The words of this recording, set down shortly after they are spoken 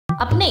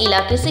अपने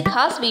इलाके से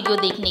खास वीडियो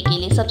देखने के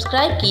लिए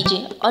सब्सक्राइब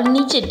कीजिए और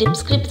नीचे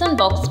डिस्क्रिप्शन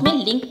बॉक्स में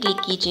लिंक क्लिक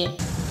कीजिए।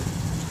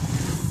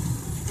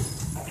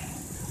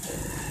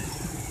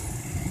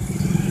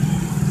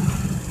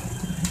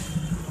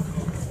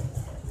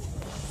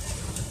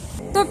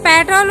 तो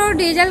पेट्रोल और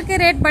डीजल के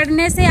रेट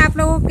बढ़ने से आप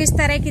लोगों को किस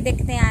तरह की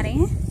दिक्कतें आ रही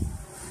हैं?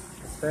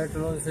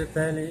 पेट्रोल से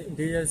पहले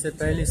डीजल से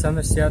पहली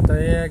समस्या तो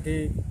ये है कि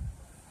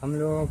हम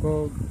लोगों को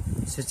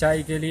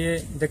सिंचाई के लिए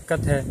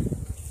दिक्कत है,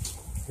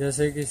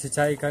 जैसे कि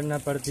सिंचाई करना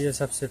पड़ती है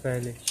सबसे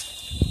पहले।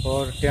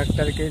 और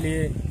ट्रैक्टर के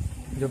लिए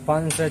जो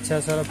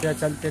 500-600 रुपया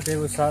चलते थे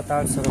वो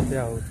 700-800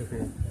 रुपया हो चुके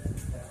हैं,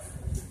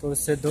 तो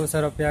उससे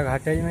 200 रुपया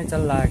घाटे में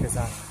चल रहा है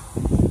किसान।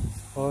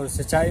 और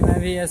सिंचाई में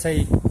भी ऐसा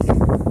ही,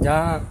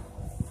 जहाँ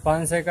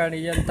 500 का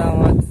डीजल था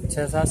वहाँ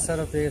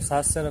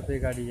 600-700 रुपये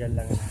का डीजल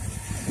लगा।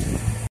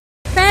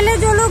 पहले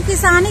जो लोग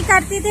किसानी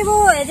करते थे वो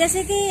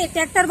जैसे कि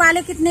ट्रैक्टर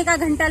वाले कितने का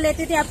घंटा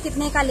लेते थे, अब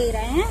कितने का ले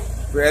रहे हैं?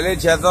 पहले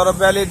 600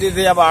 रुपया लेती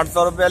थी, अब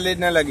 800 रुपया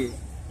लेने लगी।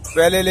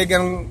 पहले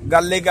लेकिन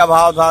गल्ले का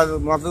भाव था,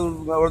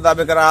 मसूर उड़दा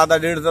बिक रहा था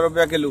 150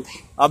 रुपया किलो,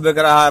 अब बिक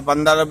रहा है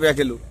 15 रुपया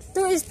किलो।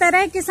 तो इस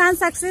तरह किसान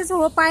सक्सेस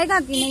हो पाएगा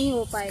कि नहीं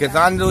हो पाएगा?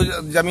 किसान जो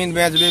जमीन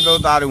बेच भी पे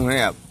उतारे हुए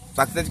हैं, अब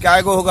सक्सेस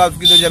क्या को होगा,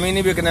 उसकी तो जमीन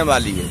ही बिकने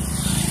वाली है।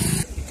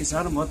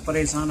 किसान बहुत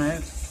परेशान है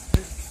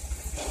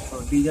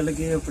और डीजल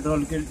के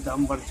पेट्रोल के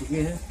दाम बढ़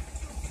चुके हैं।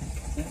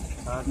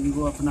 आदमी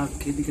को अपना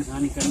खेती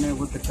किसानी करने में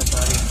बहुत दिक्कत आ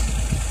रही है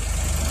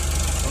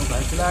और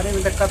घर चलाने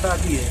में दिक्कत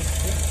आती है।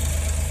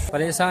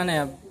 परेशान है,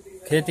 अब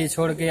खेती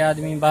छोड़ के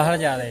आदमी बाहर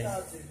जा रहे हैं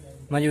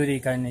मजदूरी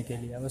करने के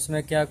लिए, अब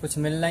उसमें क्या कुछ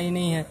मिलना ही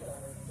नहीं है,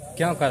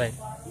 क्यों करे।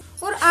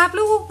 और आप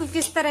लोगों को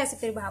किस तरह से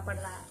प्रभाव पड़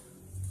रहा है?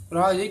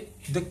 प्रभाव ये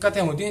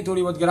दिक्कतें होती हैं,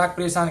 थोड़ी बहुत ग्राहक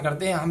परेशान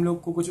करते हैं, हम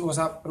लोग को कुछ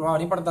वैसा प्रभाव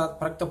नहीं पड़ता।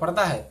 फर्क तो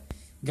पड़ता है,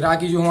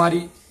 ग्राहकी जो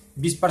हमारी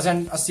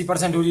 20%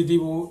 80% हो रही थी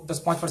वो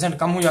 10-5%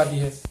 कम हो जाती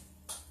है।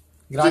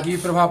 ग्राहकी भी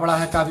प्रभाव पड़ा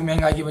है काफी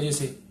महंगाई की वजह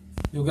से।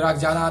 जो ग्राहक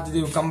ज्यादा आते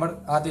थे वो कम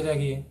आते रह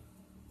गए,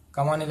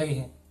 कमाने लगे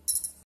हैं।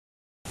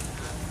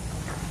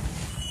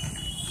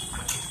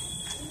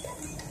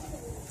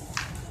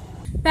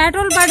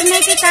 पेट्रोल बढ़ने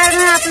के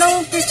कारण आप लोगों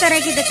को किस तरह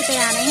की दिक्कतें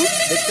आ रही हैं?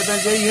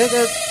 दिक्कतें यही है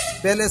कि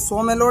पहले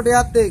 100 में लौट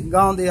आते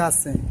गांव देहात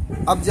से,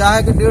 अब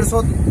जाए कि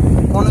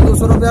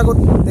 150-200 रुपया को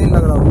तेल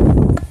लग रहा हो।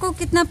 आपको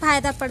कितना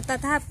फायदा पड़ता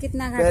था, अब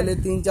कितना घाटा? पहले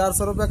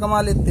 300-400 रुपया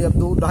कमा लेते, अब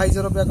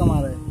 200-250 रुपया कमा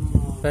रहे हैं।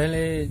 पहले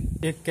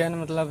एक कैन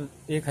मतलब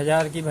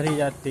 1000 की भरी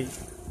जाती,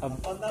 अब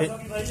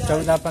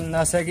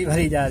 1400-1500 की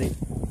भरी जा रही,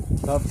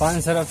 तो अब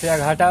 500 रुपया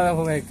घाटा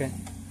हो गए।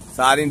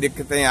 सारी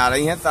दिक्कतें आ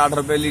रही हैं। 60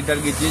 रुपए लीटर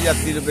की चीज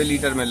 80 रुपए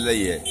लीटर मिल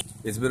रही है।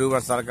 इस बरूबर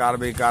सरकार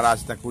बेकार,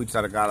 आज तक कोई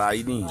सरकार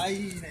आई नहीं।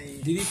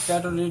 दीदी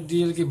पेट्रोल रेट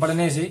डीजल के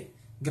बढ़ने से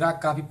ग्राहक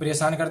काफी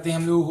परेशान करते हैं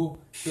हम लोगों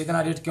को।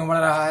 इतना रेट क्यों बढ़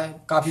रहा है,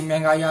 काफी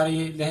महंगाई आ रही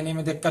है, रहने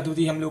में दिक्कत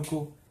होती है हम लोग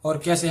को,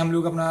 और कैसे हम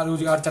लोग अपना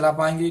रोजगार चला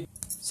पाएंगे।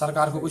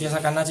 सरकार को कुछ ऐसा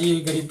करना चाहिए,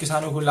 गरीब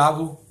किसानों को लाभ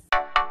हो।